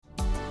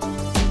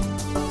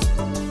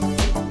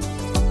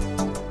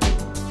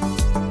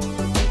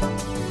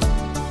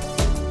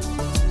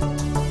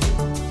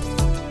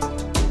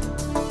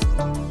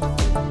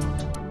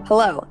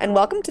Hello, and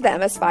welcome to the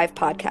MS5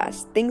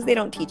 podcast, Things They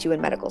Don't Teach You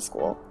in Medical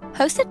School.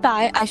 Hosted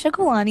by Aisha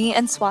Gulani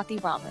and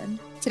Swati Raman.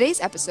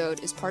 Today's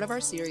episode is part of our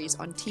series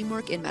on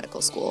teamwork in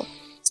medical school,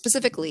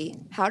 specifically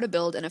how to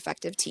build an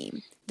effective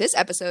team. This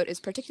episode is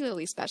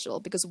particularly special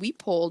because we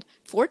polled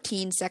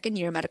 14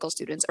 second-year medical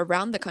students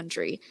around the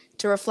country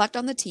to reflect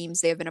on the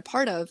teams they have been a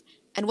part of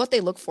and what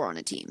they look for on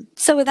a team.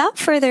 So without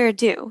further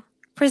ado,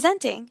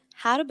 presenting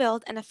How to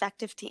Build an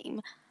Effective Team,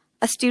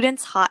 a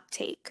student's hot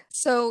take.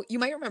 So you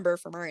might remember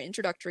from our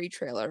introductory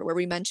trailer where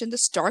we mentioned the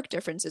stark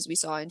differences we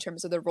saw in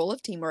terms of the role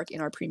of teamwork in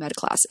our pre-med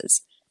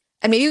classes.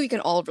 And maybe we can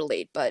all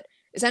relate, but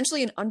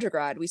essentially in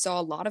undergrad, we saw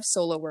a lot of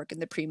solo work in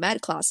the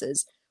pre-med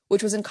classes,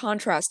 which was in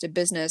contrast to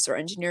business or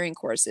engineering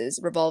courses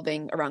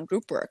revolving around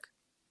group work.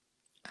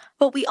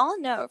 But we all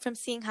know from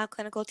seeing how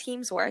clinical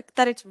teams work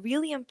that it's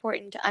really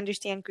important to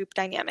understand group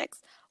dynamics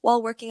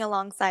while working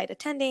alongside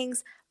attendings,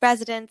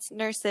 residents,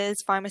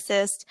 nurses,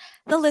 pharmacists,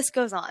 the list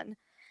goes on.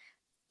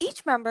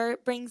 Each member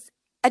brings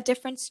a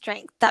different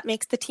strength that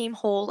makes the team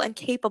whole and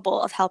capable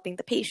of helping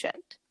the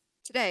patient.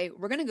 Today,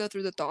 we're going to go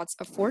through the thoughts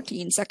of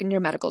 14 second-year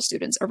medical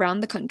students around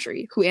the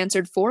country who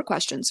answered 4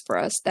 questions for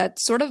us that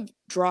sort of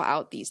draw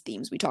out these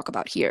themes we talk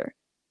about here.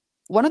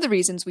 One of the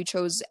reasons we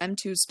chose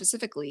M2s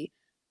specifically,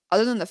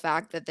 other than the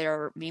fact that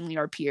they're mainly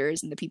our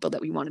peers and the people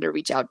that we wanted to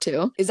reach out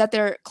to, is that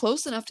they're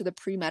close enough to the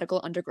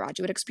pre-medical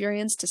undergraduate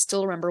experience to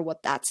still remember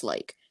what that's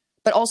like.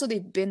 But also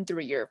they've been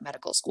through a year of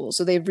medical school,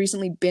 so they've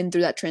recently been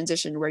through that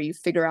transition where you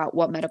figure out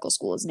what medical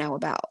school is now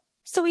about.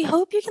 So we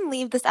hope you can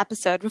leave this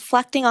episode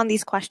reflecting on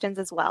these questions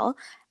as well,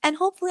 and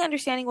hopefully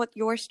understanding what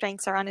your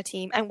strengths are on a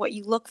team and what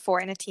you look for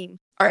in a team.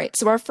 All right,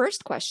 so our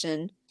first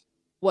question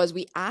was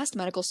we asked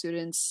medical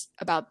students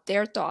about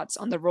their thoughts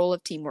on the role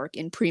of teamwork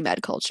in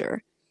pre-med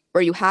culture.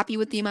 Were you happy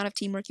with the amount of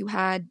teamwork you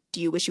had?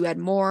 Do you wish you had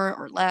more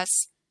or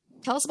less?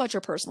 Tell us about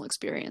your personal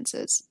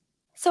experiences.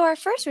 So our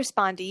first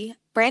respondee,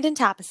 Manan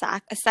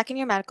Parekh, a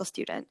second-year medical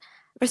student,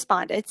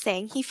 responded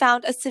saying he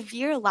found a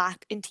severe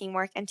lack in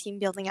teamwork and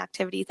team-building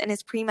activities in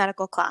his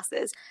pre-medical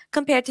classes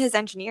compared to his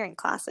engineering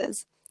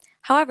classes.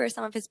 However,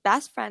 some of his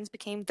best friends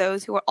became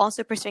those who were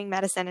also pursuing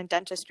medicine and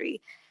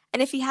dentistry,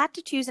 and if he had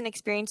to choose an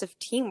experience of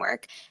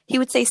teamwork, he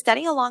would say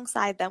studying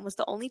alongside them was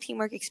the only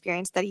teamwork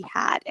experience that he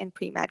had in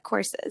pre-med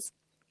courses.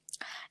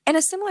 In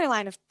a similar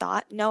line of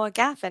thought, Noah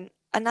Gafen,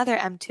 another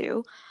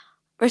M2,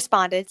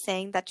 responded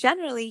saying that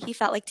generally he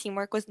felt like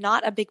teamwork was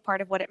not a big part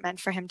of what it meant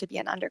for him to be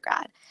an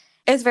undergrad.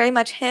 It was very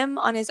much him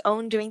on his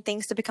own doing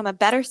things to become a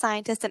better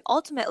scientist and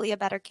ultimately a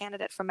better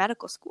candidate for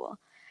medical school.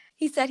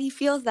 He said he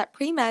feels that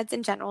pre-meds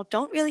in general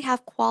don't really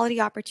have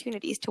quality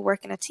opportunities to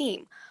work in a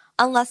team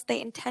unless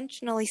they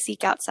intentionally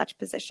seek out such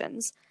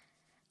positions.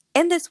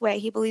 In this way,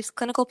 he believes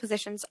clinical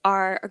positions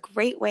are a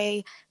great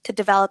way to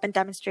develop and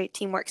demonstrate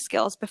teamwork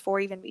skills before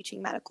even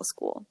reaching medical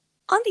school.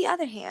 On the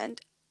other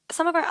hand,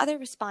 some of our other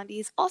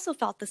respondees also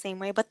felt the same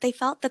way, but they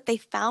felt that they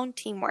found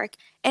teamwork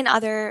in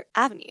other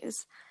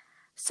avenues.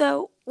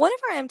 So one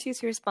of our M2s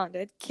who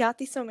responded,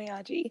 Khyati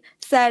Somayaji,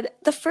 said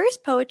the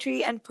first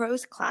poetry and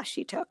prose class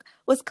she took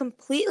was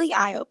completely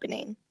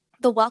eye-opening.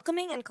 The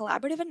welcoming and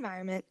collaborative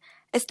environment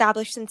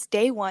established since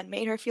day one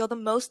made her feel the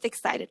most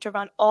excited to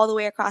run all the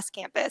way across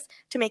campus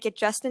to make it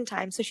just in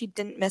time so she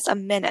didn't miss a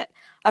minute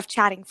of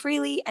chatting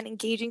freely and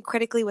engaging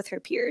critically with her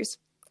peers.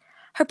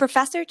 Her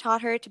professor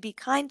taught her to be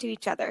kind to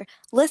each other,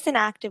 listen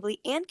actively,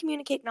 and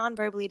communicate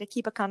nonverbally to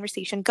keep a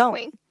conversation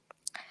going.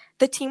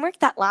 The teamwork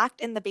that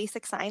lacked in the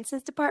basic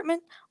sciences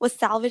department was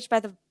salvaged by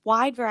the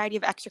wide variety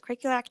of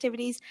extracurricular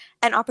activities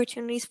and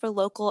opportunities for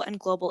local and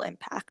global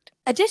impact.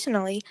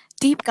 Additionally,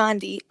 Deep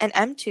Gandhi, an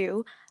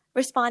M2,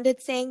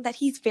 responded saying that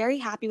he's very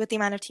happy with the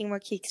amount of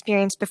teamwork he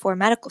experienced before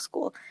medical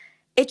school.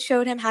 It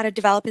showed him how to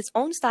develop his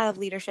own style of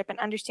leadership and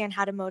understand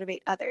how to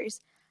motivate others.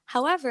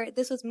 However,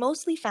 this was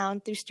mostly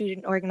found through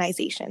student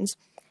organizations.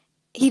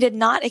 He did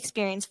not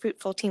experience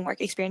fruitful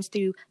teamwork experience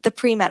through the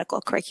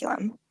pre-medical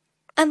curriculum.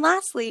 And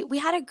lastly, we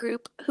had a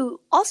group who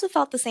also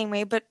felt the same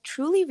way, but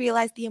truly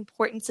realized the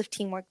importance of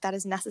teamwork that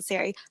is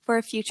necessary for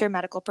a future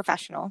medical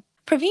professional.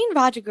 Praveen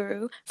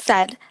Rajaguru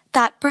said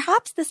that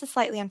perhaps this is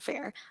slightly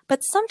unfair,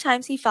 but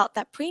sometimes he felt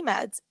that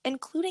pre-meds,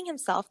 including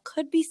himself,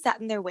 could be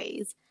set in their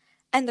ways,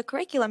 and the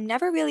curriculum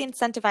never really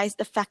incentivized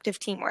effective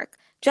teamwork,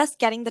 just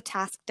getting the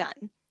task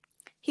done.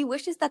 He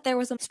wishes that there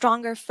was a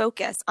stronger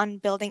focus on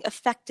building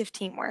effective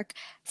teamwork,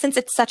 since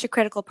it's such a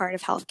critical part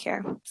of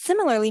healthcare.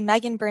 Similarly,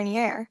 Megan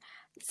Bernier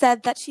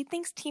said that she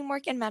thinks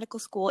teamwork in medical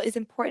school is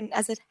important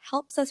as it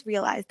helps us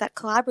realize that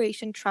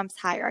collaboration trumps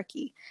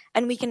hierarchy,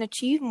 and we can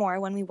achieve more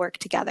when we work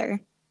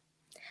together.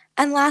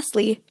 And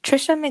lastly,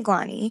 Trisha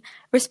Miglani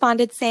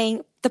responded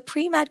saying the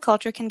pre-med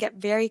culture can get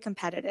very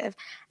competitive,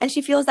 and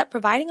she feels that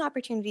providing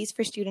opportunities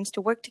for students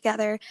to work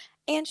together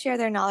and share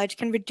their knowledge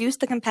can reduce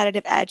the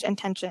competitive edge and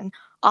tension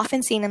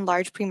often seen in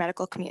large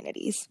pre-medical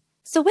communities.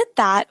 So with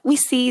that, we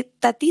see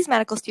that these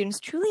medical students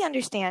truly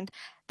understand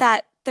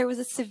that there was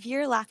a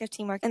severe lack of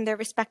teamwork in their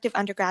respective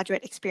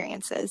undergraduate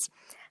experiences.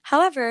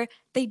 However,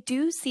 they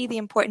do see the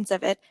importance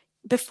of it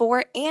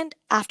before and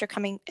after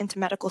coming into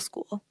medical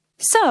school.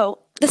 So,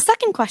 the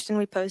second question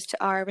we posed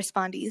to our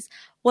respondees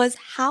was,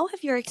 how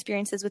have your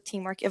experiences with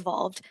teamwork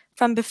evolved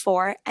from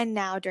before and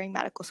now during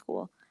medical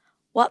school?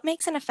 What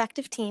makes an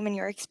effective team in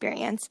your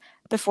experience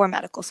before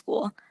medical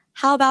school?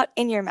 How about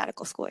in your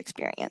medical school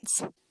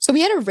experience? So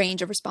we had a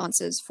range of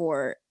responses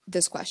for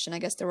this question. I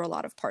guess there were a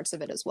lot of parts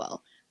of it as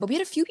well. But we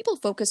had a few people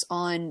focus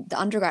on the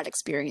undergrad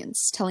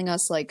experience, telling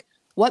us like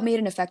what made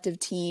an effective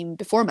team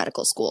before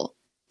medical school.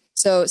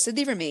 So Sid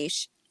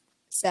Ramesh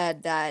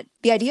said that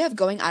the idea of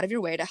going out of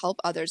your way to help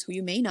others who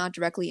you may not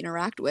directly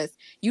interact with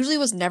usually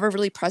was never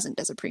really present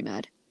as a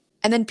pre-med.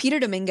 And then Peter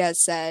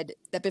Dominguez said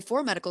that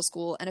before medical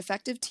school, an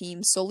effective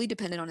team solely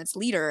depended on its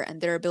leader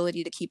and their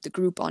ability to keep the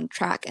group on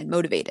track and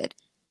motivated.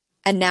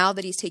 And now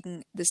that he's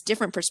taking this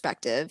different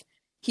perspective,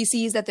 he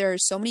sees that there are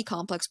so many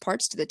complex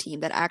parts to the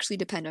team that actually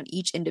depend on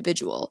each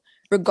individual,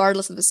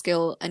 regardless of the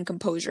skill and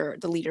composure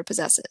the leader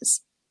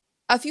possesses.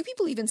 A few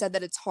people even said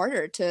that it's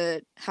harder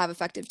to have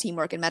effective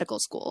teamwork in medical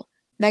school.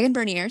 Megan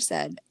Bernier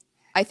said,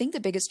 I think the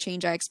biggest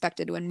change I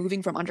expected when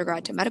moving from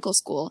undergrad to medical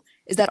school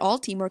is that all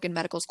teamwork in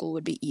medical school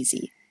would be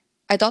easy.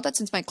 I thought that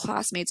since my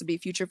classmates would be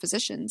future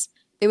physicians,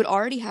 they would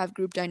already have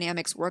group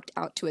dynamics worked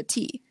out to a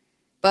T.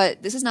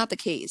 But this is not the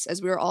case,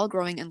 as we are all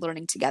growing and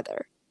learning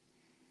together.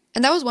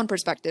 And that was one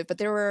perspective, but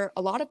there were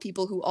a lot of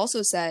people who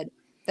also said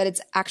that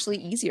it's actually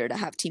easier to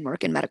have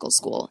teamwork in medical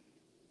school.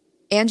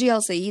 Angie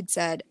El-Said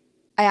said,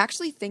 I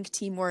actually think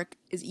teamwork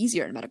is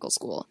easier in medical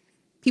school.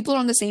 People are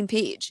on the same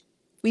page.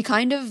 We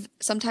kind of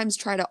sometimes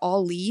try to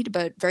all lead,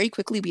 but very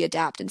quickly we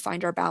adapt and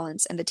find our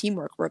balance, and the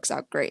teamwork works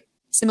out great.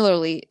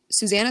 Similarly,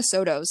 Susie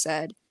Soto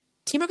said,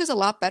 teamwork is a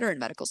lot better in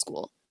medical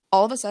school.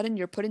 All of a sudden,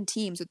 you're put in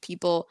teams with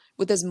people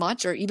with as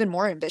much or even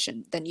more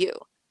ambition than you.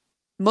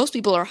 Most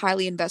people are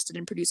highly invested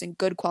in producing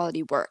good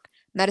quality work.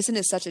 Medicine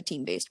is such a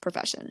team-based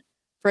profession.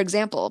 For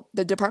example,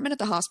 the department at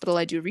the hospital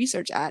I do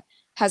research at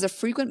has a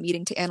frequent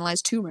meeting to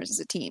analyze tumors as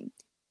a team.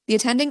 The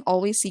attending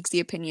always seeks the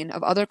opinion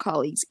of other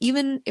colleagues,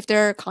 even if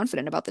they're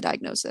confident about the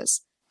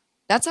diagnosis.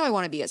 That's how I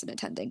want to be as an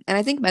attending, and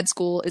I think med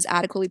school is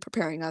adequately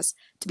preparing us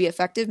to be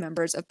effective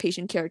members of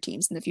patient care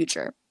teams in the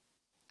future.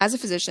 As a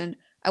physician,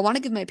 I want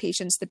to give my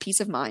patients the peace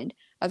of mind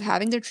of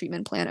having their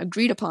treatment plan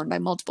agreed upon by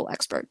multiple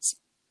experts.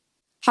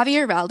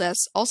 Javier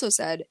Valdes also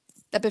said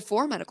that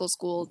before medical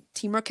school,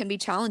 teamwork can be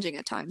challenging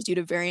at times due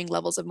to varying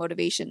levels of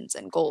motivations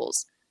and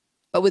goals.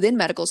 But within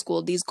medical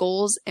school, these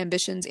goals,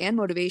 ambitions, and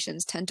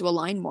motivations tend to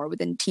align more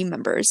within team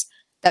members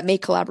that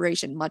make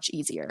collaboration much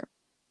easier.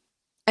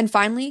 And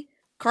finally,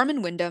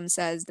 Carman Windom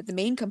says that the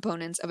main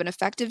components of an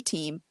effective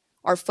team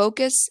are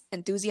focus,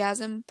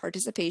 enthusiasm,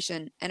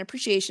 participation, and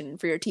appreciation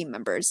for your team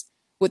members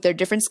with their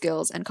different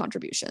skills and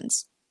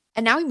contributions.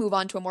 And now we move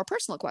on to a more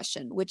personal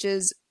question, which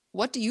is,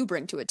 what do you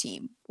bring to a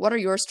team? What are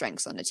your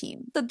strengths on a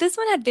team? So this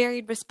one had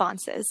varied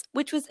responses,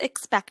 which was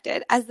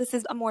expected, as this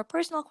is a more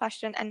personal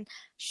question and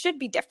should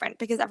be different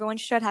because everyone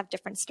should have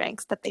different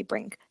strengths that they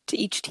bring to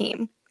each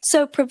team.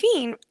 So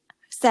Praveen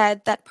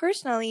said that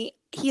personally,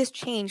 he has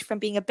changed from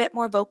being a bit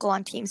more vocal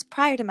on teams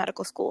prior to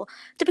medical school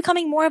to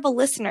becoming more of a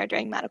listener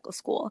during medical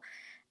school.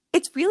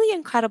 It's really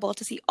incredible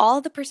to see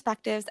all the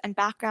perspectives and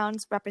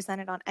backgrounds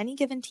represented on any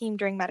given team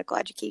during medical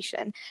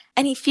education,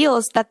 and he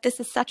feels that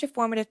this is such a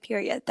formative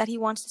period that he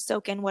wants to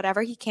soak in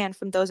whatever he can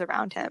from those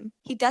around him.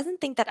 He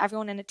doesn't think that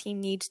everyone in a team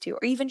needs to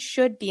or even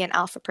should be an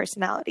alpha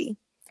personality.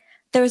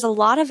 There is a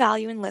lot of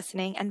value in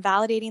listening and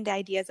validating the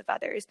ideas of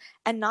others,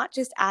 and not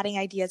just adding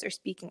ideas or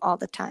speaking all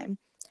the time.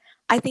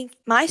 I think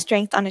my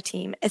strength on a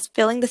team is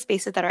filling the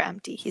spaces that are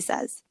empty, he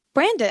says.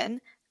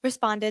 Brandon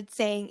responded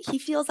saying he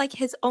feels like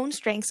his own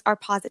strengths are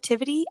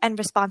positivity and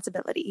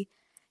responsibility.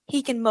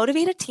 He can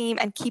motivate a team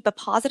and keep a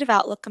positive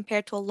outlook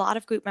compared to a lot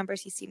of group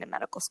members he's seen in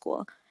medical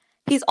school.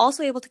 He's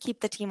also able to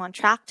keep the team on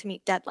track to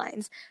meet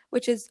deadlines,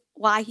 which is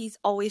why he's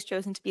always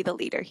chosen to be the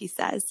leader, he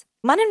says.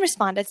 Manan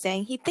responded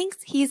saying he thinks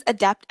he's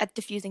adept at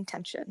diffusing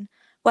tension,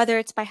 whether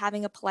it's by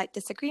having a polite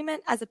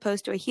disagreement as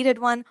opposed to a heated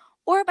one,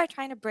 or by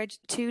trying to bridge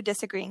two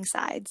disagreeing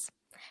sides.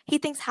 He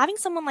thinks having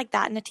someone like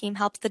that in a team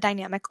helps the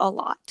dynamic a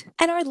lot.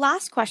 And our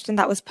last question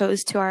that was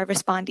posed to our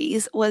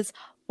respondees was,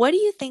 what do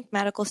you think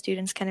medical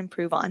students can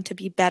improve on to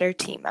be better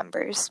team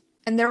members?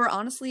 And there were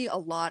honestly a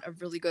lot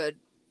of really good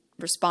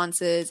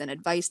responses and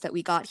advice that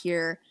we got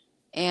here,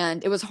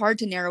 and it was hard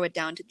to narrow it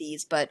down to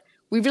these, but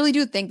we really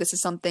do think this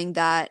is something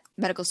that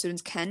medical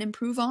students can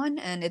improve on,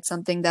 and it's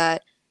something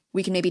that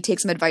we can maybe take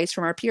some advice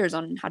from our peers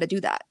on how to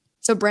do that.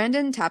 So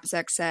Manan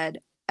Parekh said,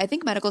 I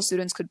think medical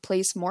students could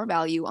place more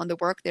value on the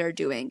work they're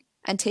doing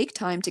and take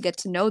time to get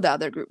to know the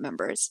other group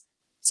members.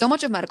 So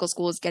much of medical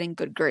school is getting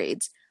good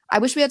grades. I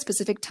wish we had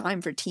specific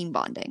time for team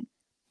bonding.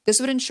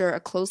 This would ensure a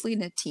closely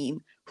knit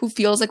team who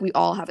feels like we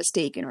all have a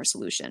stake in our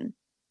solution,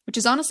 which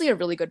is honestly a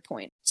really good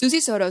point.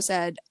 Susie Soto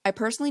said, I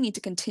personally need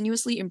to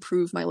continuously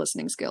improve my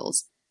listening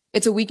skills.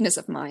 It's a weakness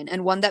of mine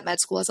and one that med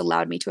school has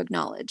allowed me to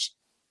acknowledge.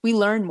 We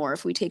learn more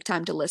if we take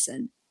time to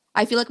listen.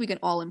 I feel like we can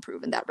all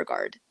improve in that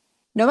regard.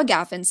 Noah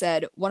Gafen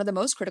said, one of the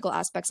most critical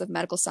aspects of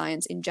medical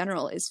science in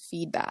general is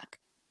feedback.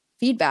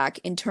 Feedback,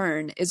 in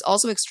turn, is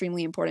also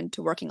extremely important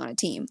to working on a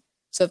team.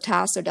 So if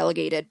tasks are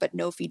delegated but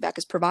no feedback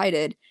is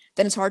provided,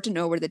 then it's hard to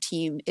know where the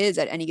team is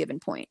at any given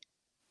point.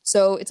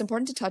 So it's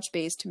important to touch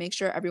base to make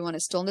sure everyone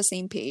is still on the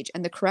same page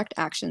and the correct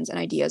actions and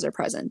ideas are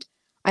present.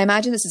 I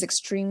imagine this is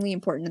extremely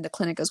important in the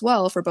clinic as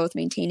well for both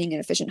maintaining an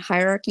efficient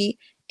hierarchy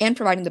and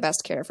providing the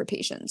best care for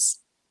patients.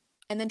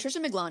 And then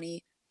Trisha Miglani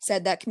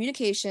said that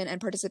communication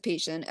and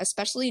participation,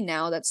 especially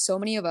now that so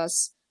many of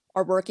us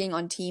are working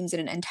on teams in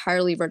an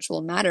entirely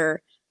virtual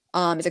manner,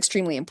 is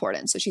extremely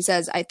important. So she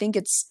says, I think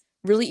it's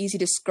really easy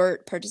to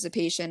skirt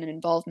participation and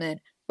involvement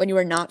when you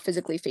are not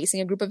physically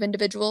facing a group of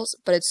individuals,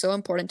 but it's so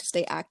important to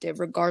stay active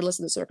regardless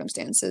of the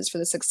circumstances for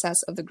the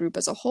success of the group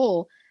as a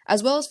whole,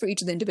 as well as for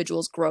each of the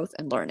individuals' growth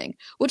and learning,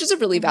 which is a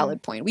really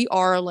valid point. We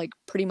are like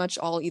pretty much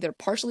all either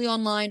partially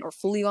online or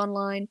fully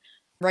online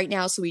right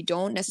now, so we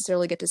don't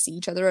necessarily get to see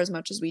each other as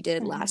much as we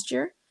did last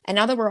year. And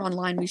now that we're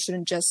online, we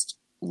shouldn't just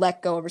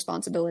let go of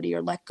responsibility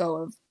or let go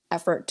of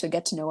effort to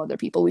get to know other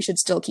people. We should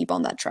still keep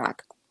on that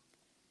track.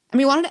 And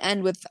we wanted to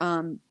end with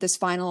this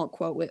final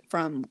quote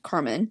from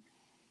Carman.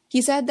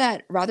 He said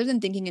that rather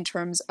than thinking in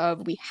terms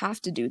of we have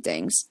to do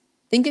things,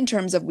 think in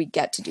terms of we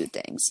get to do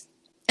things.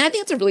 And I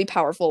think it's a really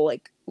powerful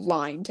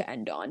line to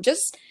end on.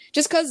 Just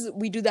because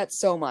we do that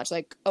so much,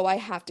 like, oh, I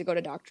have to go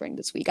to doctoring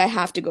this week. I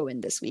have to go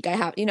in this week.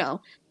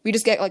 We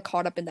just get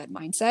caught up in that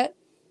mindset.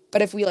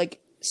 But if we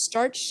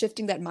start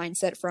shifting that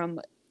mindset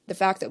from the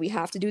fact that we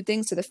have to do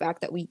things to the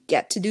fact that we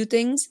get to do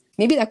things,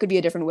 maybe that could be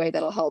a different way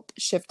that'll help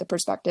shift the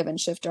perspective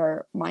and shift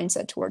our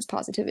mindset towards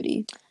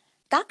positivity.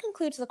 That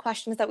concludes the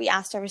questions that we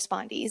asked our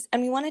respondees,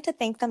 and we wanted to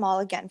thank them all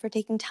again for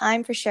taking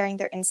time for sharing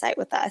their insight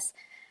with us.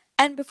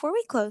 And before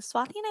we close,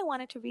 Swati and I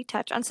wanted to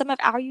retouch on some of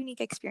our unique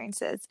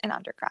experiences in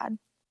undergrad.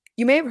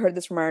 You may have heard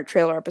this from our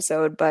trailer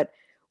episode, but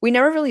we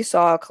never really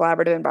saw a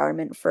collaborative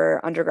environment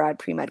for undergrad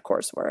pre-med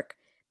coursework.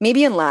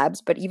 Maybe in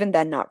labs, but even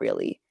then, not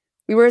really.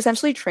 We were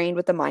essentially trained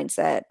with the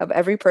mindset of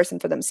every person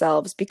for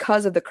themselves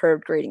because of the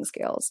curved grading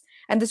scales.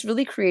 And this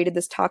really created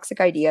this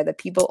toxic idea that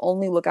people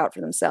only look out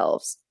for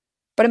themselves.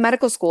 But in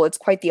medical school, it's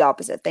quite the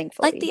opposite,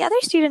 thankfully. Like the other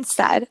students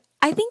said,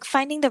 I think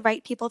finding the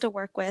right people to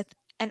work with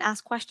and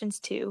ask questions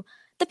to,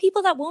 the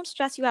people that won't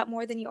stress you out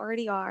more than you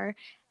already are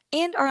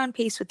and are on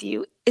pace with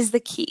you, is the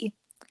key.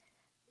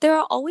 There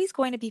are always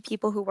going to be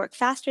people who work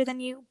faster than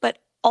you, but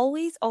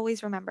always,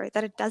 always remember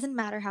that it doesn't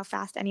matter how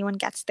fast anyone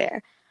gets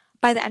there.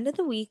 By the end of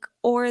the week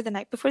or the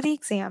night before the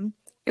exam,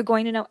 you're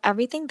going to know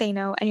everything they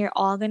know and you're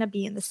all going to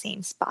be in the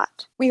same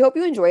spot. We hope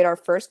you enjoyed our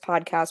first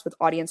podcast with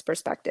audience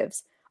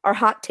perspectives, our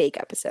hot take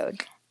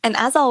episode. And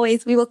as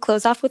always, we will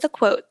close off with a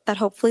quote that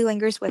hopefully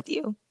lingers with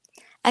you.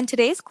 And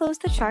today's close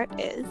the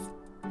chart is,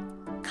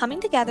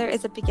 coming together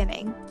is a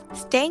beginning,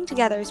 staying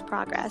together is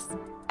progress,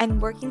 and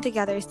working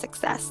together is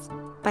success,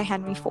 by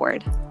Henry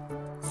Ford.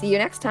 See you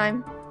next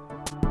time.